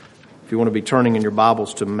If you want to be turning in your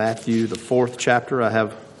Bibles to Matthew, the 4th chapter, I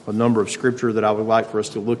have a number of scripture that I would like for us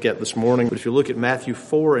to look at this morning. But if you look at Matthew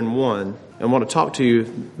 4 and 1, I want to talk to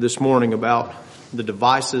you this morning about the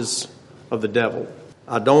devices of the devil.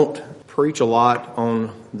 I don't preach a lot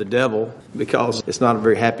on the devil because it's not a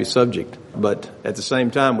very happy subject. But at the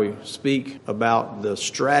same time, we speak about the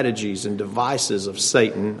strategies and devices of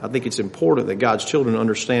Satan. I think it's important that God's children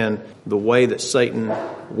understand the way that Satan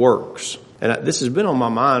works. And this has been on my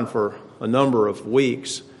mind for a number of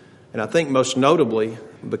weeks. And I think most notably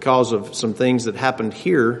because of some things that happened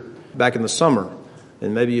here back in the summer.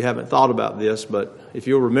 And maybe you haven't thought about this, but if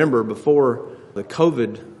you'll remember, before the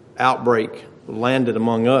COVID outbreak landed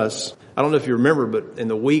among us, I don't know if you remember, but in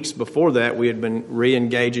the weeks before that, we had been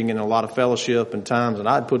re-engaging in a lot of fellowship and times, and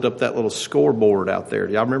I'd put up that little scoreboard out there.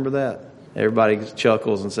 Do y'all remember that? Everybody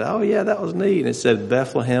chuckles and says, "Oh yeah, that was neat." And it said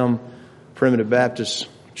Bethlehem Primitive Baptist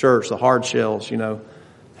Church, the hard shells,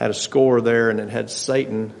 had a score there, and it had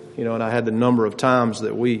Satan, and I had the number of times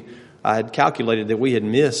that I had calculated that we had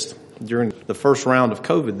missed during the first round of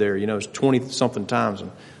COVID there, it was 20-something times.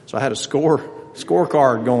 And so I had a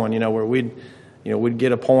scorecard going, where we'd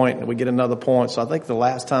get a point and we'd get another point. So I think the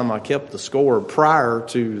last time I kept the score prior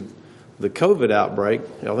to the COVID outbreak,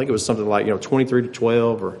 I think it was something like,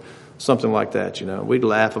 23-12 or something like that, We'd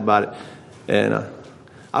laugh about it. And I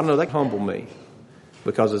don't know, that humbled me.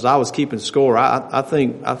 Because as I was keeping score, I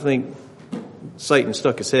think Satan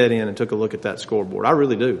stuck his head in and took a look at that scoreboard. I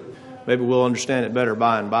really do. Maybe we'll understand it better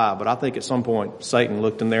by and by, but I think at some point Satan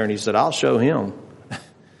looked in there and he said, "I'll show him."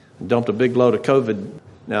 Dumped a big load of COVID.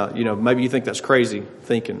 Now, maybe you think that's crazy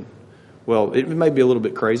thinking. Well, it may be a little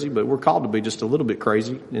bit crazy, but we're called to be just a little bit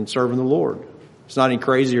crazy in serving the Lord. It's not any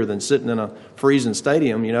crazier than sitting in a freezing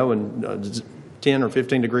stadium, in 10 or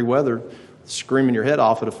 15 degree weather, screaming your head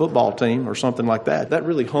off at a football team or something like that. That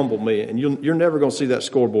really humbled me, and you're never going to see that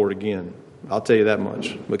scoreboard again. I'll tell you that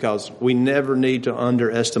much, because we never need to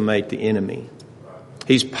underestimate the enemy.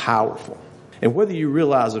 He's powerful. And whether you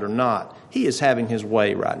realize it or not, he is having his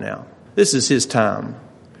way right now. This is his time.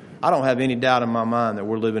 I don't have any doubt in my mind that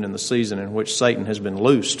we're living in the season in which Satan has been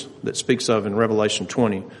loosed, that speaks of in Revelation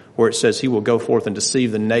 20, where it says he will go forth and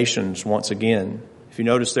deceive the nations once again. If you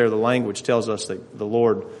notice there, the language tells us that the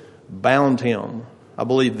Lord bound him. I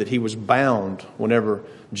believe that he was bound whenever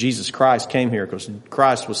Jesus Christ came here, because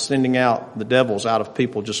Christ was sending out the devils out of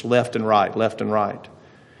people just left and right.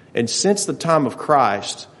 And since the time of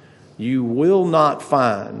Christ, you will not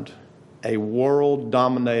find a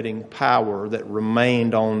world-dominating power that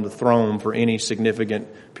remained on the throne for any significant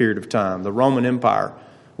period of time. The Roman Empire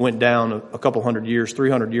went down a couple hundred years,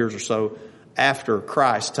 300 years or so after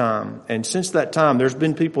Christ's time. And since that time, there's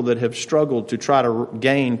been people that have struggled to try to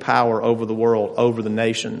gain power over the world, over the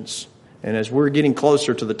nations. And as we're getting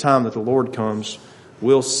closer to the time that the Lord comes,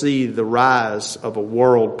 we'll see the rise of a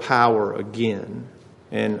world power again.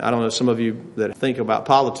 And I don't know, some of you that think about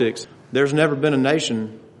politics, there's never been a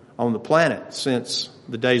nation on the planet since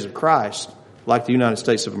the days of Christ like the United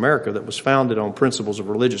States of America that was founded on principles of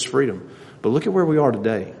religious freedom. But look at where we are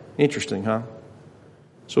today. Interesting, huh?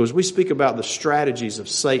 So as we speak about the strategies of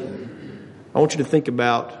Satan, I want you to think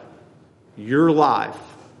about your life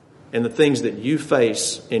and the things that you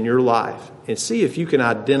face in your life and see if you can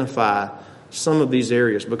identify some of these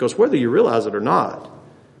areas. Because whether you realize it or not,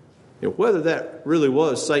 whether that really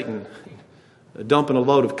was Satan dumping a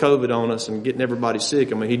load of COVID on us and getting everybody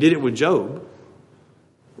sick. I mean, he did it with Job.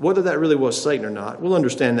 Whether that really was Satan or not, we'll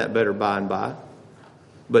understand that better by and by.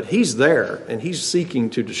 But he's there, and he's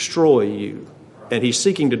seeking to destroy you. And he's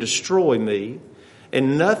seeking to destroy me.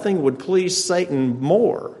 And nothing would please Satan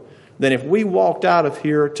more than if we walked out of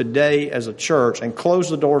here today as a church and closed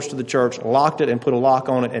the doors to the church, locked it and put a lock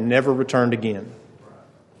on it and never returned again.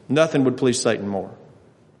 Nothing would please Satan more.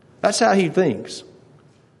 That's how he thinks.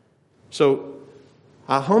 So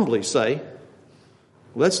I humbly say,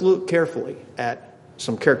 let's look carefully at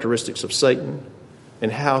some characteristics of Satan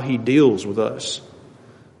and how he deals with us.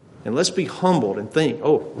 And let's be humbled and think,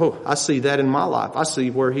 oh, I see that in my life. I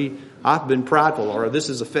see where I've been prideful, or this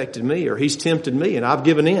has affected me, or he's tempted me and I've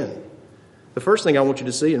given in. The first thing I want you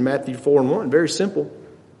to see in Matthew 4:1, very simple.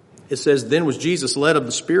 It says, "Then was Jesus led of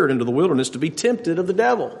the Spirit into the wilderness to be tempted of the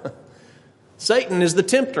devil." Satan is the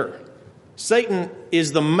tempter. Satan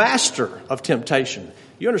is the master of temptation.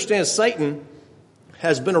 You understand, Satan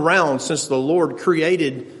has been around since the Lord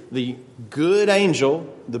created the good angel,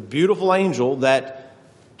 the beautiful angel that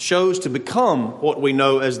chose to become what we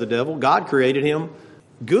know as the devil. God created him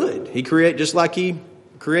good. He created just like he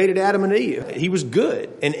created Adam and Eve. He was good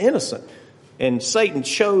and innocent. And Satan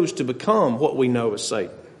chose to become what we know as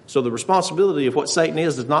Satan. So the responsibility of what Satan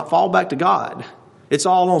is does not fall back to God. It's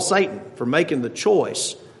all on Satan for making the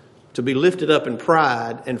choice to be lifted up in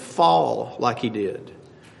pride and fall like he did.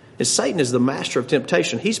 And Satan is the master of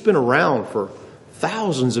temptation. He's been around for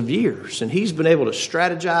thousands of years, and he's been able to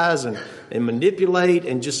strategize and manipulate,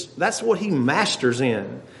 and just that's what he masters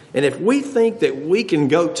in. And if we think that we can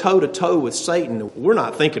go toe-to-toe with Satan, we're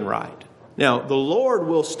not thinking right. Now, the Lord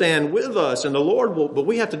will stand with us, and the Lord will, but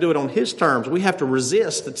we have to do it on his terms. We have to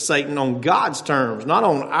resist Satan on God's terms, not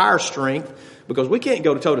on our strength, because we can't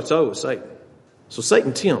go toe-to-toe with Satan. So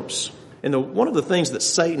Satan tempts. And one of the things that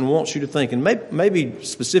Satan wants you to think, and maybe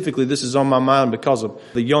specifically this is on my mind because of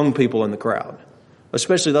the young people in the crowd,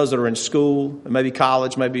 especially those that are in school, maybe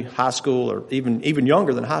college, maybe high school, or even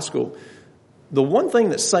younger than high school. The one thing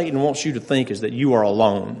that Satan wants you to think is that you are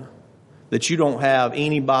alone, that you don't have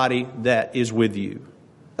anybody that is with you.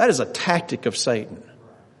 That is a tactic of Satan.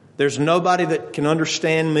 There's nobody that can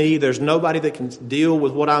understand me. There's nobody that can deal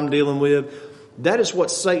with what I'm dealing with. That is what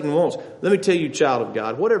Satan wants. Let me tell you, child of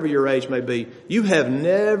God, whatever your age may be, you have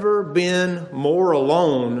never been more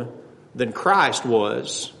alone than Christ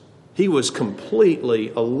was. He was completely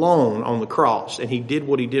alone on the cross, and he did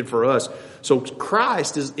what he did for us. So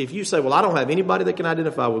Christ is, if you say, well, I don't have anybody that can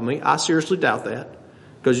identify with me, I seriously doubt that.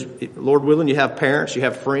 Because, Lord willing, you have parents, you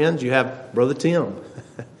have friends, you have Brother Tim.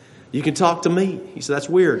 You can talk to me. He said, that's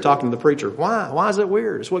weird, talking to the preacher. Why? Why is that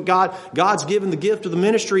weird? It's what God's given the gift of the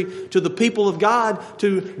ministry to the people of God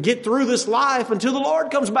to get through this life until the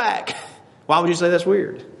Lord comes back. Why would you say that's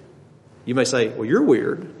weird? You may say, well, you're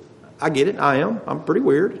weird. I get it. I am. I'm pretty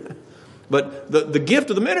weird. But the gift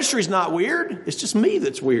of the ministry is not weird. It's just me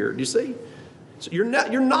that's weird, you see. So you're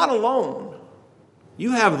not alone.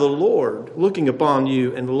 You have the Lord looking upon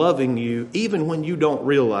you and loving you even when you don't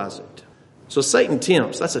realize it. So Satan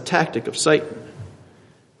tempts. That's a tactic of Satan.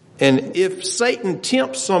 And if Satan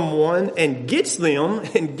tempts someone and gets them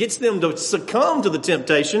to succumb to the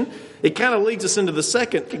temptation, it kind of leads us into the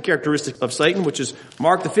second characteristic of Satan, which is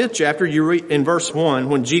Mark the 5th chapter. You read in verse 1,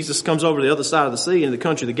 when Jesus comes over to the other side of the sea in the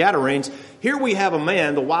country of the Gadarenes, here we have a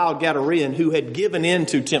man, the wild Gadarean, who had given in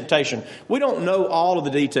to temptation. We don't know all of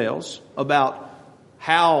the details about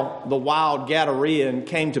how the wild Gadarean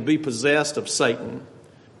came to be possessed of Satan.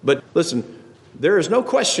 But listen, there is no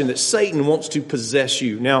question that Satan wants to possess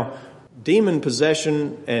you. Now, demon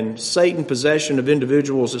possession and Satan possession of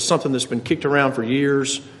individuals is something that's been kicked around for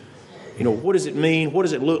years. You know, what does it mean? What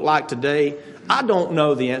does it look like today? I don't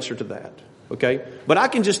know the answer to that, okay? But I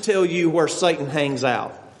can just tell you where Satan hangs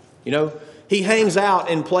out. You know, he hangs out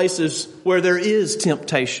in places where there is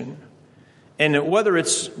temptation. And whether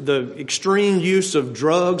it's the extreme use of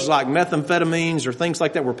drugs like methamphetamines or things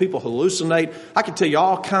like that where people hallucinate, I can tell you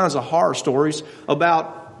all kinds of horror stories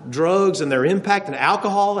about drugs and their impact, and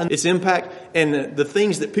alcohol and its impact, and the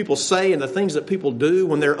things that people say and the things that people do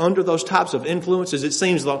when they're under those types of influences. It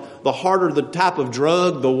seems the harder the type of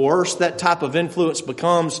drug, the worse that type of influence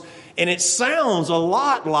becomes. And it sounds a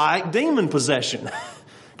lot like demon possession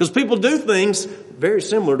because people do things very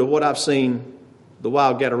similar to what I've seen the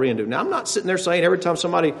wild Gadarean do. Now, I'm not sitting there saying every time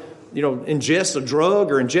somebody, ingests a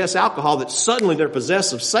drug or ingests alcohol that suddenly they're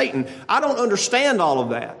possessed of Satan. I don't understand all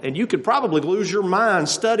of that. And you could probably lose your mind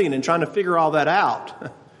studying and trying to figure all that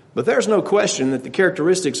out. But there's no question that the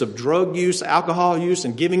characteristics of drug use, alcohol use,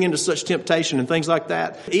 and giving into such temptation and things like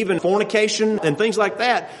that, even fornication and things like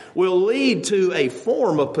that, will lead to a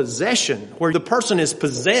form of possession where the person is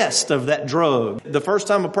possessed of that drug. The first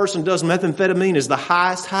time a person does methamphetamine is the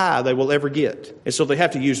highest high they will ever get. And so they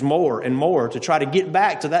have to use more and more to try to get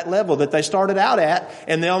back to that level that they started out at,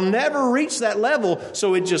 and they'll never reach that level,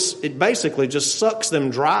 so it basically just sucks them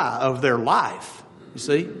dry of their life. You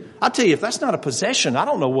see? I tell you, if that's not a possession, I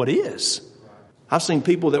don't know what is. I've seen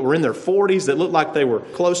people that were in their 40s that looked like they were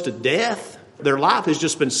close to death. Their life has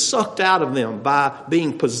just been sucked out of them by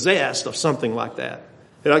being possessed of something like that.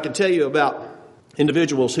 And I can tell you about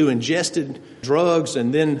individuals who ingested drugs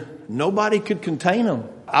and then nobody could contain them.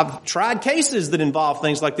 I've tried cases that involve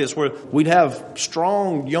things like this where we'd have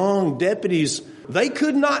strong, young deputies. They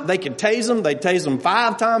could tase them. They'd tase them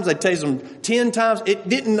 5 times. They'd tase them 10 times. It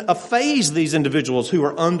didn't faze these individuals who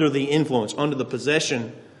are under the influence, under the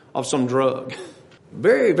possession of some drug.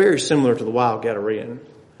 Very, very similar to the wild Gadarean.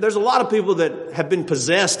 There's a lot of people that have been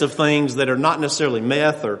possessed of things that are not necessarily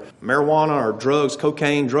meth or marijuana or drugs,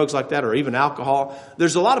 cocaine, drugs like that, or even alcohol.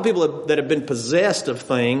 There's a lot of people that have been possessed of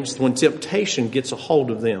things when temptation gets a hold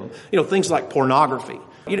of them. Things like pornography.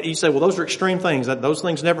 You say, well, those are extreme things. Those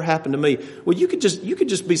things never happened to me. Well, you could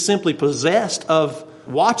just be simply possessed of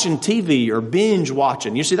watching TV or binge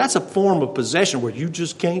watching. You see, that's a form of possession where you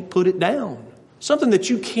just can't put it down. Something that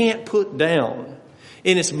you can't put down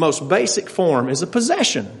in its most basic form is a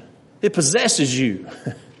possession. It possesses you.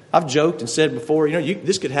 I've joked and said before,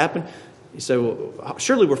 this could happen. You say, well,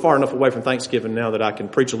 surely we're far enough away from Thanksgiving now that I can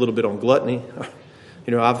preach a little bit on gluttony.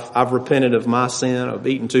 I've repented of my sin of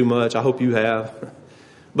eating too much. I hope you have.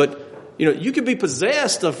 But, you could be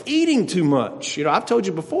possessed of eating too much. I've told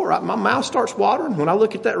you before, my mouth starts watering when I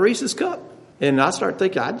look at that Reese's cup. And I start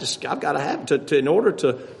thinking, I've got to have it. In order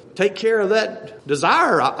to take care of that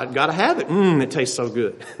desire, I've got to have it. It tastes so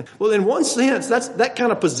good. Well, in one sense, that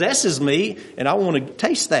kind of possesses me, and I want to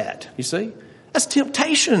taste that, you see. That's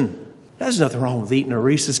temptation. There's nothing wrong with eating a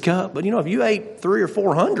Reese's cup. But, if you ate 300 or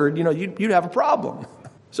 400, you'd have a problem.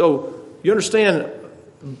 So you understand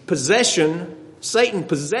possession, Satan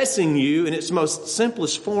possessing you in its most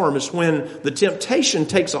simplest form is when the temptation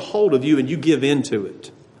takes a hold of you and you give in to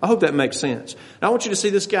it. I hope that makes sense. Now, I want you to see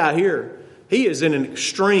this guy here. He is in an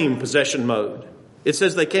extreme possession mode. It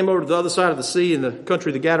says they came over to the other side of the sea in the country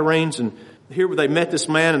of the Gadarenes, and here they met this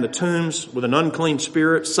man in the tombs with an unclean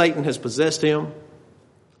spirit. Satan has possessed him.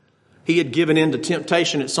 He had given in to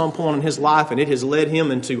temptation at some point in his life, and it has led him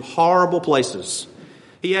into horrible places.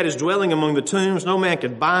 He had his dwelling among the tombs. No man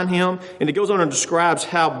could bind him. And it goes on and describes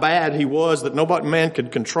how bad he was, that nobody man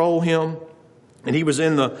could control him. And he was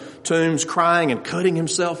in the tombs crying and cutting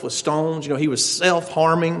himself with stones. He was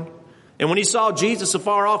self-harming. And when he saw Jesus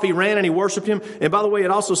afar off, he ran and he worshiped him. And by the way,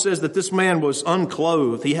 it also says that this man was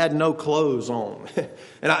unclothed. He had no clothes on.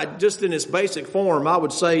 And just in its basic form, I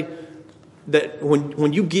would say that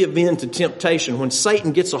when you give in to temptation, when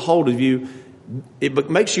Satan gets a hold of you, it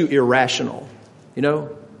makes you irrational.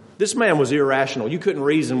 This man was irrational. You couldn't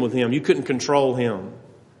reason with him. You couldn't control him.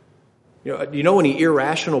 Any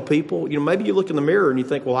irrational people? Maybe you look in the mirror and you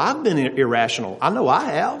think, well, I've been irrational. I know I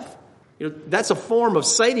have. That's a form of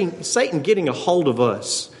Satan getting a hold of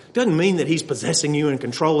us. It doesn't mean that he's possessing you and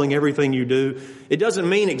controlling everything you do. It doesn't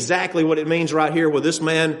mean exactly what it means right here, where this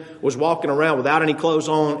man was walking around without any clothes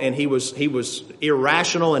on and he was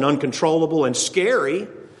irrational and uncontrollable and scary.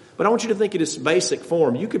 But I want you to think of its basic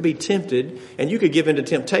form. You could be tempted and you could give into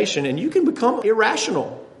temptation and you can become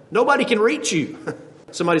irrational. Nobody can reach you.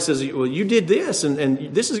 Somebody says, well, you did this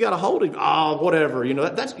and this has got a hold of you. Oh, whatever.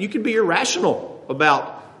 You could be irrational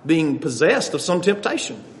about being possessed of some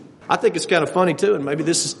temptation. I think it's kind of funny too, and maybe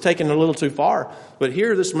this is taken a little too far. But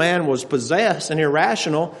here this man was possessed and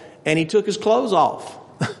irrational and he took his clothes off.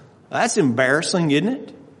 That's embarrassing, isn't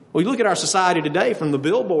it? Well, you look at our society today, from the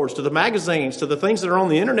billboards to the magazines to the things that are on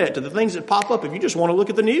the internet to the things that pop up if you just want to look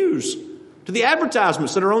at the news, to the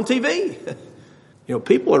advertisements that are on TV.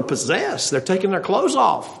 People are possessed. They're taking their clothes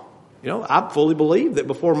off. I fully believe that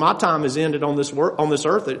before my time is ended on this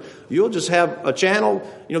earth, that you'll just have a channel.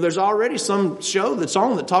 There's already some show that's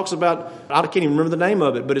on that talks about, I can't even remember the name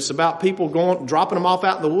of it, but it's about people dropping them off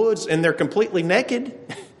out in the woods and they're completely naked.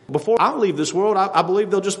 Before I leave this world, I believe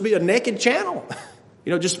there'll just be a naked channel.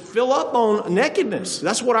 Just fill up on nakedness.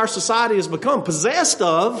 That's what our society has become, possessed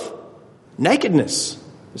of nakedness.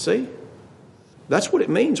 You see? That's what it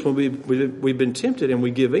means when we've been tempted and we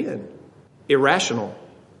give in. Irrational,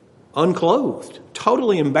 unclothed,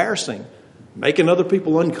 totally embarrassing, making other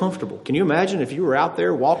people uncomfortable. Can you imagine if you were out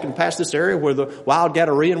there walking past this area where the wild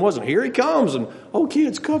Gadarean wasn't? Here he comes, and, oh,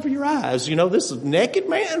 kids, cover your eyes. This is a naked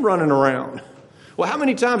man running around. Well, how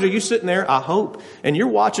many times are you sitting there, I hope, and you're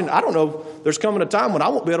watching, I don't know, there's coming a time when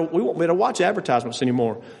we won't be able to watch advertisements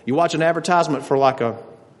anymore. You watch an advertisement for like a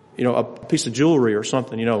piece of jewelry or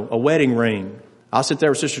something, a wedding ring. I'll sit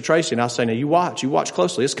there with Sister Tracy and I'll say, now you watch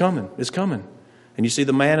closely. It's coming. And you see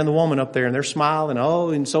the man and the woman up there and they're smiling. Oh,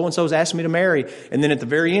 and so-and-so's asking me to marry. And then at the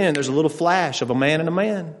very end, there's a little flash of a man and a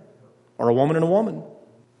man or a woman and a woman.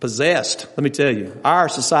 Possessed. Let me tell you, our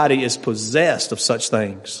society is possessed of such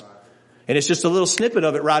things. And it's just a little snippet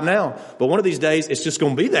of it right now. But one of these days, it's just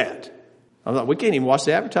going to be that. We can't even watch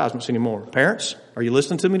the advertisements anymore. Parents, are you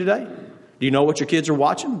listening to me today? Do you know what your kids are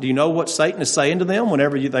watching? Do you know what Satan is saying to them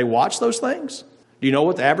whenever they watch those things? Do you know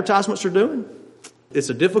what the advertisements are doing? It's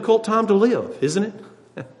a difficult time to live, isn't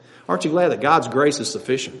it? Aren't you glad that God's grace is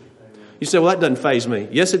sufficient? You say, well, that doesn't faze me.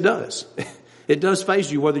 Yes, it does. It does faze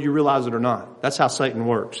you whether you realize it or not. That's how Satan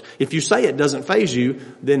works. If you say it doesn't faze you,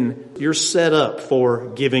 then you're set up for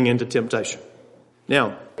giving into temptation.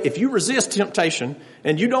 Now, if you resist temptation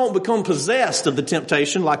and you don't become possessed of the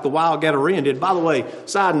temptation like the wild Gadarean did. By the way,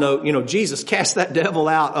 side note, Jesus cast that devil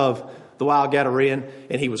out of the wild Gadarean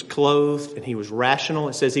and he was clothed and he was rational.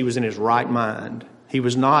 It says he was in his right mind. He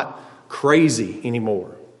was not crazy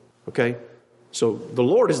anymore. Okay? So the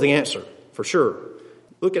Lord is the answer for sure.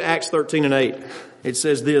 Look at Acts 13:8. It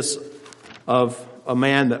says this of a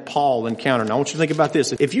man that Paul encountered. Now I want you to think about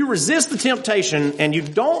this. If you resist the temptation and you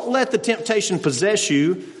don't let the temptation possess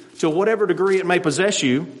you to whatever degree it may possess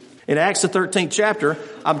you, In Acts the 13th chapter,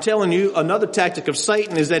 I'm telling you, another tactic of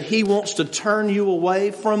Satan is that he wants to turn you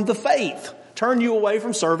away from the faith. Turn you away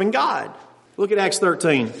from serving God. Look at Acts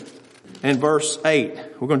 13 and verse 8.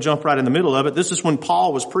 We're going to jump right in the middle of it. This is when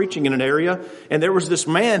Paul was preaching in an area, and there was this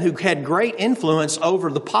man who had great influence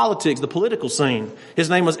over the politics, the political scene.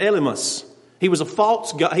 His name was Elymas. He was a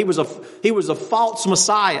false God. He was a false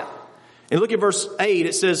Messiah. And look at verse 8.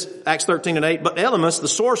 It says, Acts 13 and 8, but Elymas, the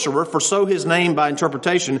sorcerer, for so his name by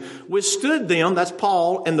interpretation, withstood them, that's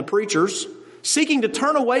Paul and the preachers, seeking to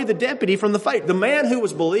turn away the deputy from the faith. The man who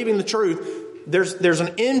was believing the truth, there's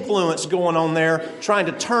an influence going on there trying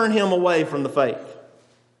to turn him away from the faith.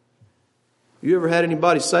 You ever had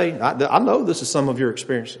anybody say, I know this is some of your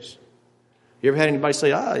experiences. You ever had anybody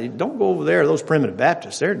say, don't go over there, those primitive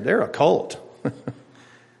Baptists, they're a cult.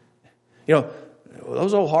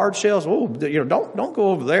 Those old hard shells, don't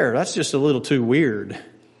go over there. That's just a little too weird.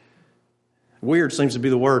 Weird seems to be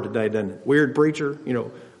the word today, doesn't it? Weird preacher,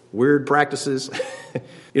 weird practices.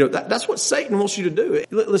 That's what Satan wants you to do.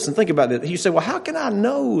 Listen, think about it. You say, well, how can I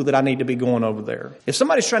know that I need to be going over there? If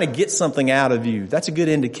somebody's trying to get something out of you, that's a good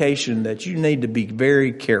indication that you need to be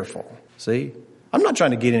very careful. See? I'm not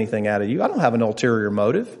trying to get anything out of you. I don't have an ulterior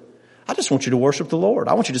motive. I just want you to worship the Lord.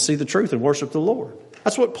 I want you to see the truth and worship the Lord.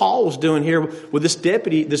 That's what Paul was doing here with this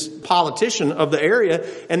deputy, this politician of the area.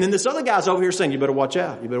 And then this other guy's over here saying, you better watch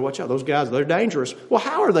out. You better watch out. Those guys, they're dangerous. Well,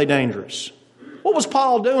 how are they dangerous? What was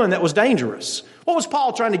Paul doing that was dangerous? What was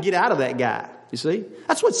Paul trying to get out of that guy? You see?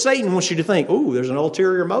 That's what Satan wants you to think. Ooh, there's an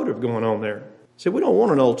ulterior motive going on there. See, we don't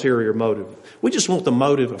want an ulterior motive. We just want the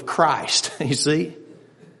motive of Christ. You see?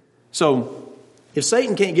 So, if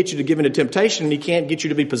Satan can't get you to give into temptation and he can't get you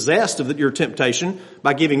to be possessed of your temptation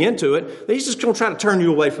by giving into it, then he's just going to try to turn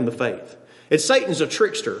you away from the faith. And Satan's a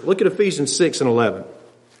trickster. Look at Ephesians 6 and 11.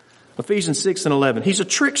 Ephesians 6 and 11. He's a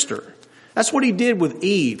trickster. That's what he did with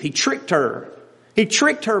Eve. He tricked her. He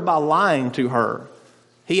tricked her by lying to her.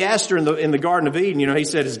 He asked her in the Garden of Eden, he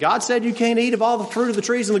said, has God said you can't eat of all the fruit of the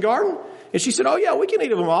trees in the garden? And she said, oh yeah, we can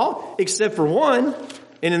eat of them all, except for one.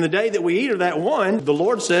 And in the day that we eat of that one, the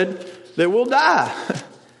Lord said that we'll die.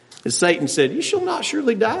 And Satan said, you shall not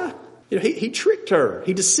surely die. He tricked her.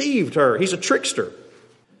 He deceived her. He's a trickster.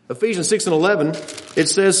 Ephesians 6 and 11, it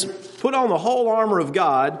says, put on the whole armor of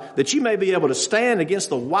God that you may be able to stand against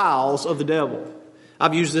the wiles of the devil.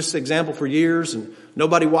 I've used this example for years, and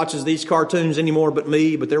nobody watches these cartoons anymore but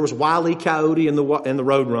me, but there was Wile E. Coyote and the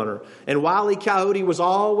Roadrunner. And Wile E. Coyote was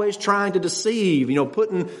always trying to deceive,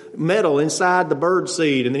 putting metal inside the bird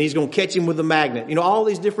seed, and then he's going to catch him with a magnet. All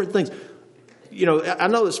these different things. I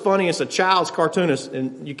know it's funny, it's a child's cartoonist,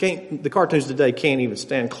 and the cartoons today can't even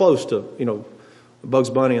stand close to, Bugs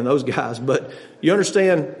Bunny and those guys. But you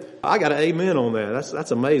understand, I got an amen on that. That's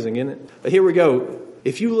amazing, isn't it? But here we go.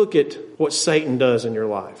 If you look at what Satan does in your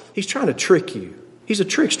life, he's trying to trick you. He's a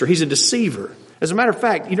trickster. He's a deceiver. As a matter of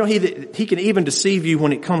fact, he can even deceive you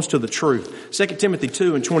when it comes to the truth. 2 Timothy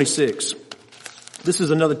 2 and 26. This is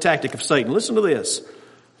another tactic of Satan. Listen to this.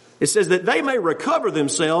 It says that they may recover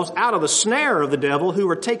themselves out of the snare of the devil who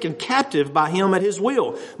are taken captive by him at his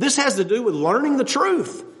will. This has to do with learning the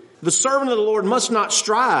truth. The servant of the Lord must not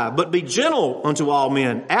strive, but be gentle unto all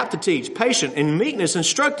men, apt to teach, patient, in meekness,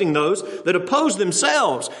 instructing those that oppose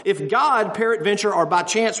themselves. If God, peradventure, or by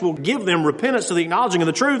chance will give them repentance to the acknowledging of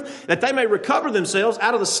the truth, that they may recover themselves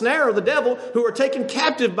out of the snare of the devil, who are taken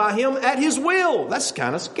captive by him at his will. That's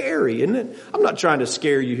kind of scary, isn't it? I'm not trying to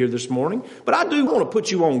scare you here this morning, but I do want to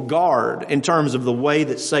put you on guard in terms of the way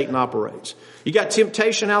that Satan operates. You got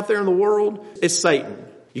temptation out there in the world, it's Satan.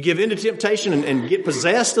 You give in to temptation and get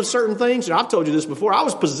possessed of certain things. I've told you this before. I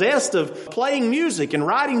was possessed of playing music and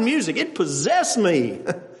writing music. It possessed me.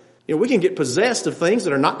 We can get possessed of things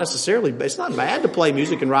that are not necessarily, it's not bad to play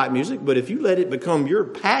music and write music, but if you let it become your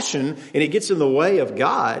passion and it gets in the way of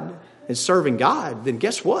God and serving God, then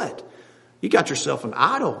guess what? You got yourself an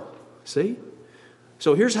idol. See?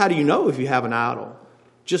 So here's how do you know if you have an idol.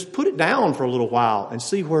 Just put it down for a little while and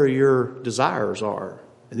see where your desires are.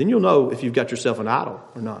 And then you'll know if you've got yourself an idol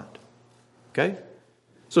or not. Okay?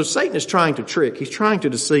 So Satan is trying to trick. He's trying to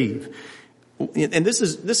deceive. And this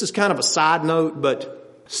is kind of a side note,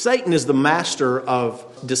 but Satan is the master of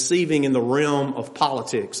deceiving in the realm of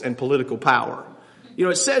politics and political power.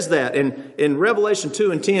 It says that in Revelation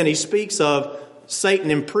 2 and 10, he speaks of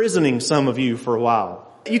Satan imprisoning some of you for a while.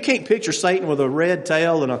 You can't picture Satan with a red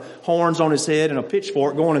tail and horns on his head and a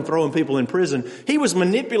pitchfork going and throwing people in prison. He was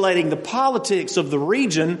manipulating the politics of the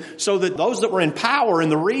region so that those that were in power in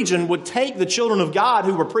the region would take the children of God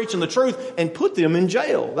who were preaching the truth and put them in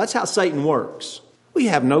jail. That's how Satan works. We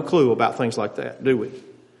have no clue about things like that, do we?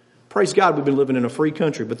 Praise God, we've been living in a free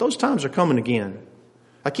country, but those times are coming again.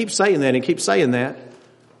 I keep saying that and keep saying that,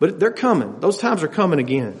 but they're coming. Those times are coming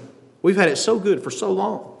again. We've had it so good for so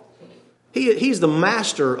long. He's the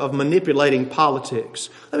master of manipulating politics.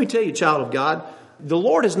 Let me tell you, child of God, the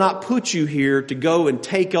Lord has not put you here to go and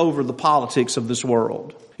take over the politics of this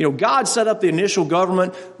world. You know, God set up the initial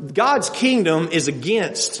government. God's kingdom is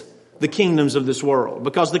against the kingdoms of this world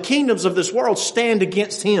because the kingdoms of this world stand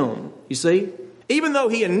against Him, you see. Even though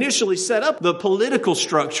He initially set up the political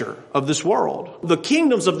structure of this world, the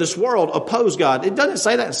kingdoms of this world oppose God. It doesn't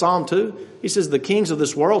say that in Psalm 2. He says the kings of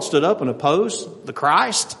this world stood up and opposed the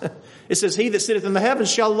Christ. It says, he that sitteth in the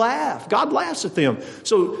heavens shall laugh. God laughs at them.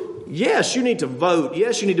 So, yes, you need to vote.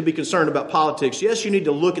 Yes, you need to be concerned about politics. Yes, you need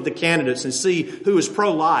to look at the candidates and see who is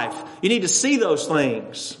pro-life. You need to see those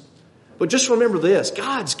things. But just remember this,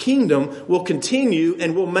 God's kingdom will continue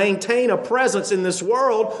and will maintain a presence in this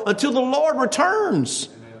world until the Lord returns.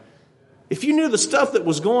 If you knew the stuff that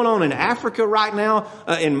was going on in Africa right now,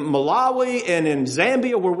 in Malawi and in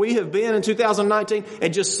Zambia where we have been in 2019,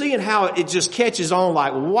 and just seeing how it just catches on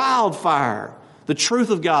like wildfire, the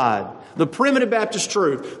truth of God, the primitive Baptist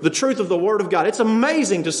truth, the truth of the Word of God. It's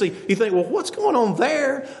amazing to see. You think, well, what's going on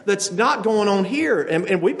there that's not going on here?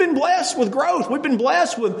 And we've been blessed with growth. We've been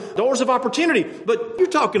blessed with doors of opportunity. But you're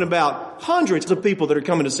talking about hundreds of people that are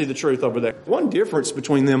coming to see the truth over there. One difference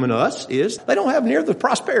between them and us is they don't have near the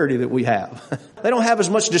prosperity that we have. They don't have as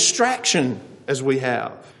much distraction as we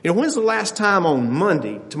have. You know, when's the last time on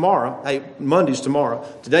Monday, tomorrow? Hey, Monday's tomorrow.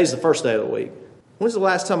 Today's the first day of the week. When's the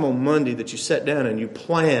last time on Monday that you sat down and you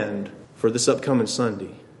planned for this upcoming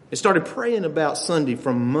Sunday? And started praying about Sunday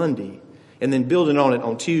from Monday and then building on it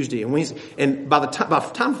on Tuesday and Wednesday. And by the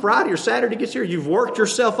time Friday or Saturday gets here, you've worked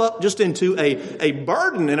yourself up just into a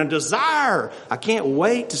burden and a desire. I can't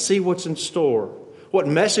wait to see what's in store. What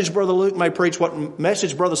message Brother Luke may preach, what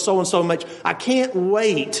message Brother so-and-so makes. I can't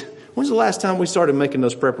wait. When's the last time we started making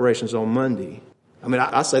those preparations on Monday? I mean,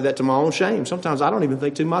 I say that to my own shame. Sometimes I don't even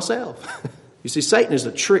think to myself. You see, Satan is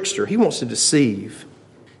a trickster. He wants to deceive.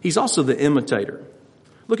 He's also the imitator.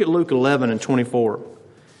 Look at Luke 11 and 24.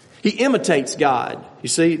 He imitates God. You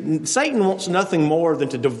see, Satan wants nothing more than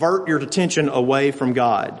to divert your attention away from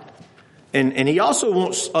God. And he also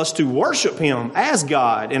wants us to worship Him as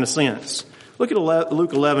God in a sense. Look at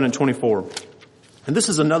Luke 11 and 24. And this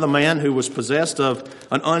is another man who was possessed of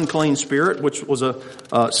an unclean spirit, which was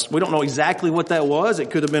we don't know exactly what that was.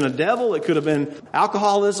 It could have been a devil. It could have been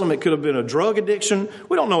alcoholism. It could have been a drug addiction.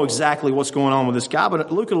 We don't know exactly what's going on with this guy. But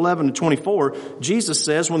at Luke 11 and 24, Jesus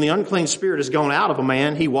says, when the unclean spirit has gone out of a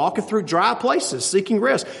man, he walketh through dry places, seeking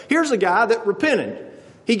rest. Here's a guy that repented.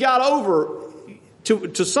 He got over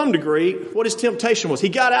to some degree what his temptation was. He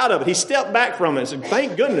got out of it. He stepped back from it and said,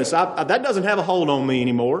 thank goodness, that doesn't have a hold on me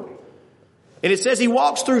anymore. And it says he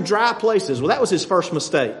walks through dry places. Well, that was his first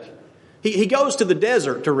mistake. He goes to the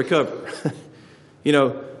desert to recover. You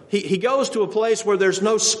know, he goes to a place where there's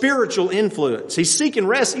no spiritual influence. He's seeking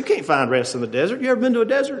rest. You can't find rest in the desert. You ever been to a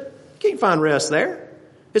desert? You can't find rest there.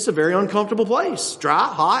 It's a very uncomfortable place. Dry,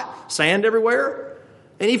 hot, sand everywhere.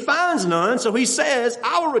 And he finds none, so he says,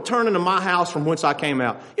 I will return into my house from whence I came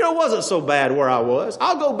out. You know, it wasn't so bad where I was.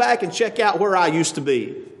 I'll go back and check out where I used to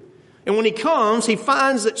be. And when he comes, he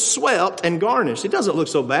finds it swept and garnished. It doesn't look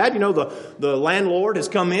so bad. You know, the landlord has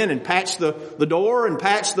come in and patched the door and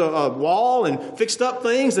patched the wall and fixed up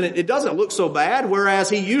things, and it doesn't look so bad, whereas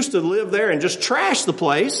he used to live there and just trash the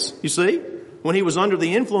place, you see, when he was under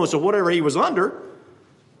the influence of whatever he was under.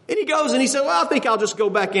 And he goes and he said, well, I think I'll just go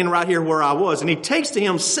back in right here where I was. And he takes to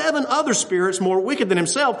him 7 other spirits more wicked than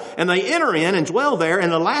himself, and they enter in and dwell there.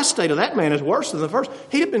 And the last state of that man is worse than the first.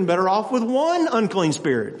 He'd have been better off with 1 unclean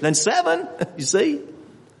spirit than 7. You see?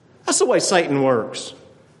 That's the way Satan works.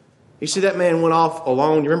 You see, that man went off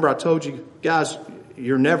alone. You remember I told you, guys,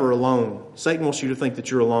 you're never alone. Satan wants you to think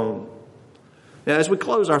that you're alone. Now, as we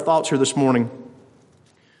close our thoughts here this morning,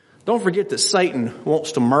 don't forget that Satan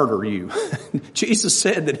wants to murder you. Jesus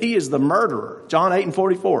said that he is the murderer. John 8 and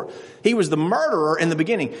 44. He was the murderer in the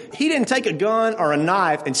beginning. He didn't take a gun or a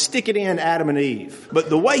knife and stick it in Adam and Eve.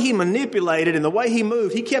 But the way he manipulated and the way he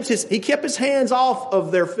moved, he kept his hands off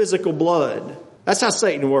of their physical blood. That's how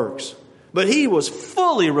Satan works. But he was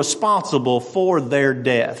fully responsible for their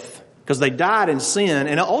death because they died in sin.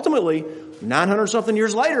 And ultimately, 900 something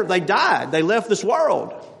years later, they died. They left this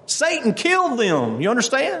world. Satan killed them. You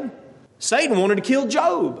understand? Satan wanted to kill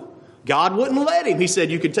Job. God wouldn't let him. He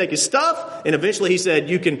said you could take his stuff, and eventually he said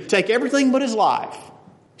you can take everything but his life.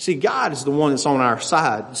 See, God is the one that's on our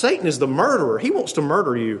side. Satan is the murderer. He wants to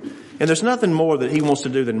murder you. And there's nothing more that he wants to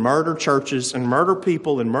do than murder churches and murder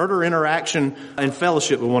people and murder interaction and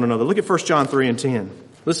fellowship with one another. Look at 1 John 3 and 10.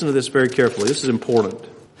 Listen to this very carefully. This is important.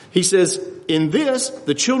 He says, in this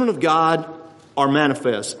the children of God are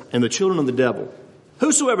manifest, and the children of the devil.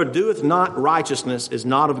 Whosoever doeth not righteousness is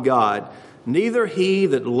not of God, neither he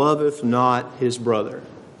that loveth not his brother.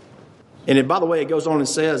 And by the way, it goes on and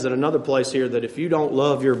says at another place here that if you don't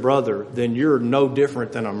love your brother, then you're no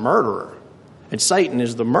different than a murderer. And Satan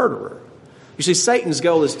is the murderer. You see, Satan's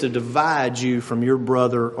goal is to divide you from your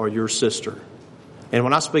brother or your sister. And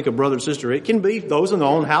when I speak of brother and sister, it can be those in their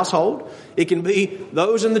own household. It can be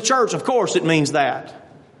those in the church. Of course, it means that.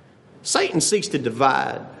 Satan seeks to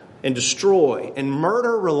divide and destroy and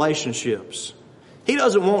murder relationships. He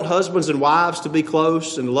doesn't want husbands and wives to be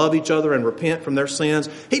close and love each other and repent from their sins.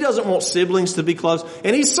 He doesn't want siblings to be close.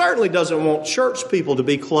 And he certainly doesn't want church people to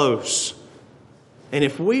be close. And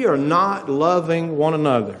if we are not loving one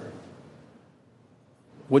another,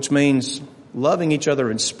 which means loving each other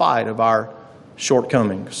in spite of our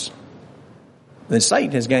shortcomings, then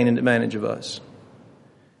Satan has gained an advantage of us.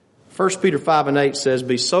 1 Peter 5:8 says,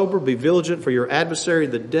 be sober, be vigilant, for your adversary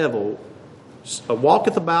the devil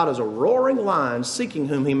walketh about as a roaring lion, seeking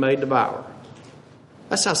whom he may devour.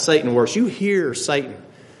 That's how Satan works. You hear Satan.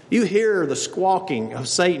 You hear the squawking of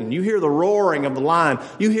Satan. You hear the roaring of the lion.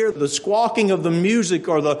 You hear the squawking of the music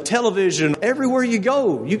or the television. Everywhere you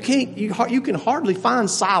go, you can hardly find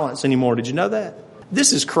silence anymore. Did you know that?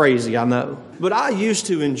 This is crazy, I know. But I used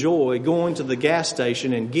to enjoy going to the gas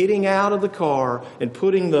station and getting out of the car and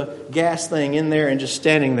putting the gas thing in there and just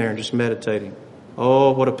standing there and just meditating.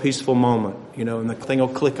 Oh, what a peaceful moment, and the thing will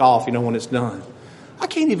click off, when it's done. I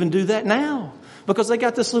can't even do that now because they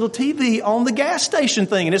got this little TV on the gas station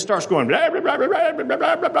thing and it starts going blah, blah, blah, blah, blah,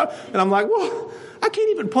 blah, blah, blah. And I'm like, well, I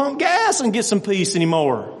can't even pump gas and get some peace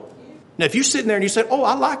anymore. Now, if you're sitting there and you say, oh,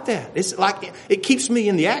 I like that. It's like it keeps me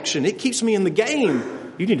in the action. It keeps me in the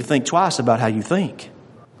game. You need to think twice about how you think.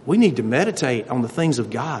 We need to meditate on the things of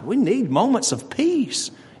God. We need moments of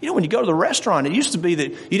peace. When you go to the restaurant, it used to be that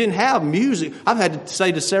you didn't have music. I've had to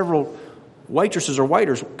say to several waitresses or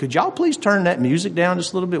waiters, could y'all please turn that music down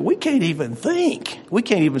just a little bit? We can't even think. We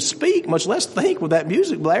can't even speak, much less think with that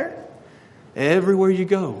music blaring. Everywhere you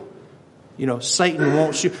go. Satan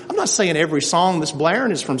wants you. I'm not saying every song that's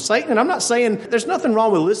blaring is from Satan. And I'm not saying there's nothing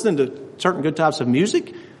wrong with listening to certain good types of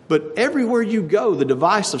music. But everywhere you go, the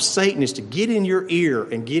device of Satan is to get in your ear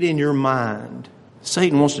and get in your mind.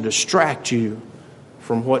 Satan wants to distract you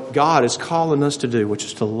from what God is calling us to do, which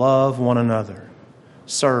is to love one another,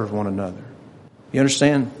 serve one another. You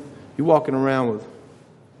understand? You're walking around with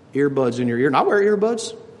earbuds in your ear. And I wear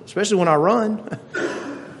earbuds, especially when I run.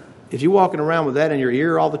 If you're walking around with that in your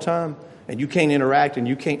ear all the time, and you can't interact, and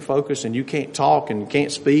you can't focus, and you can't talk, and you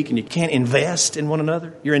can't speak, and you can't invest in one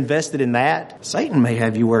another, you're invested in that, Satan may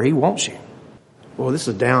have you where he wants you. Well, this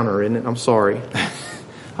is a downer, isn't it? I'm sorry.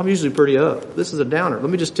 I'm usually pretty up. This is a downer. Let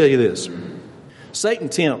me just tell you this. Satan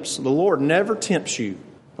tempts. The Lord never tempts you.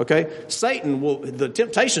 Okay? The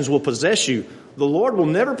temptations will possess you. The Lord will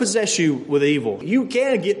never possess you with evil. You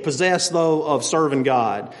can get possessed, though, of serving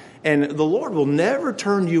God. And the Lord will never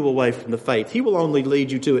turn you away from the faith. He will only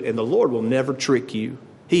lead you to it. And the Lord will never trick you.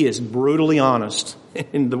 He is brutally honest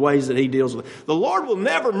in the ways that he deals with it. The Lord will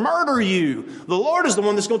never murder you. The Lord is the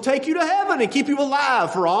one that's going to take you to heaven and keep you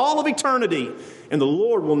alive for all of eternity. And the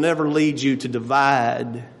Lord will never lead you to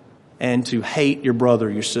divide and to hate your brother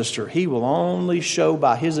or your sister. He will only show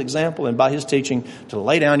by his example and by his teaching to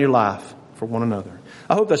lay down your life for one another.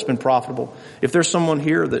 I hope that's been profitable. If there's someone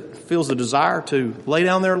here that feels a desire to lay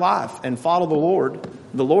down their life and follow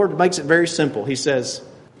the Lord makes it very simple. He says,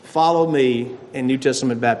 follow me in New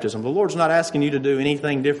Testament baptism. The Lord's not asking you to do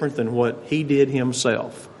anything different than what he did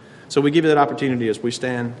himself. So we give you that opportunity as we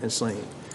stand and sing.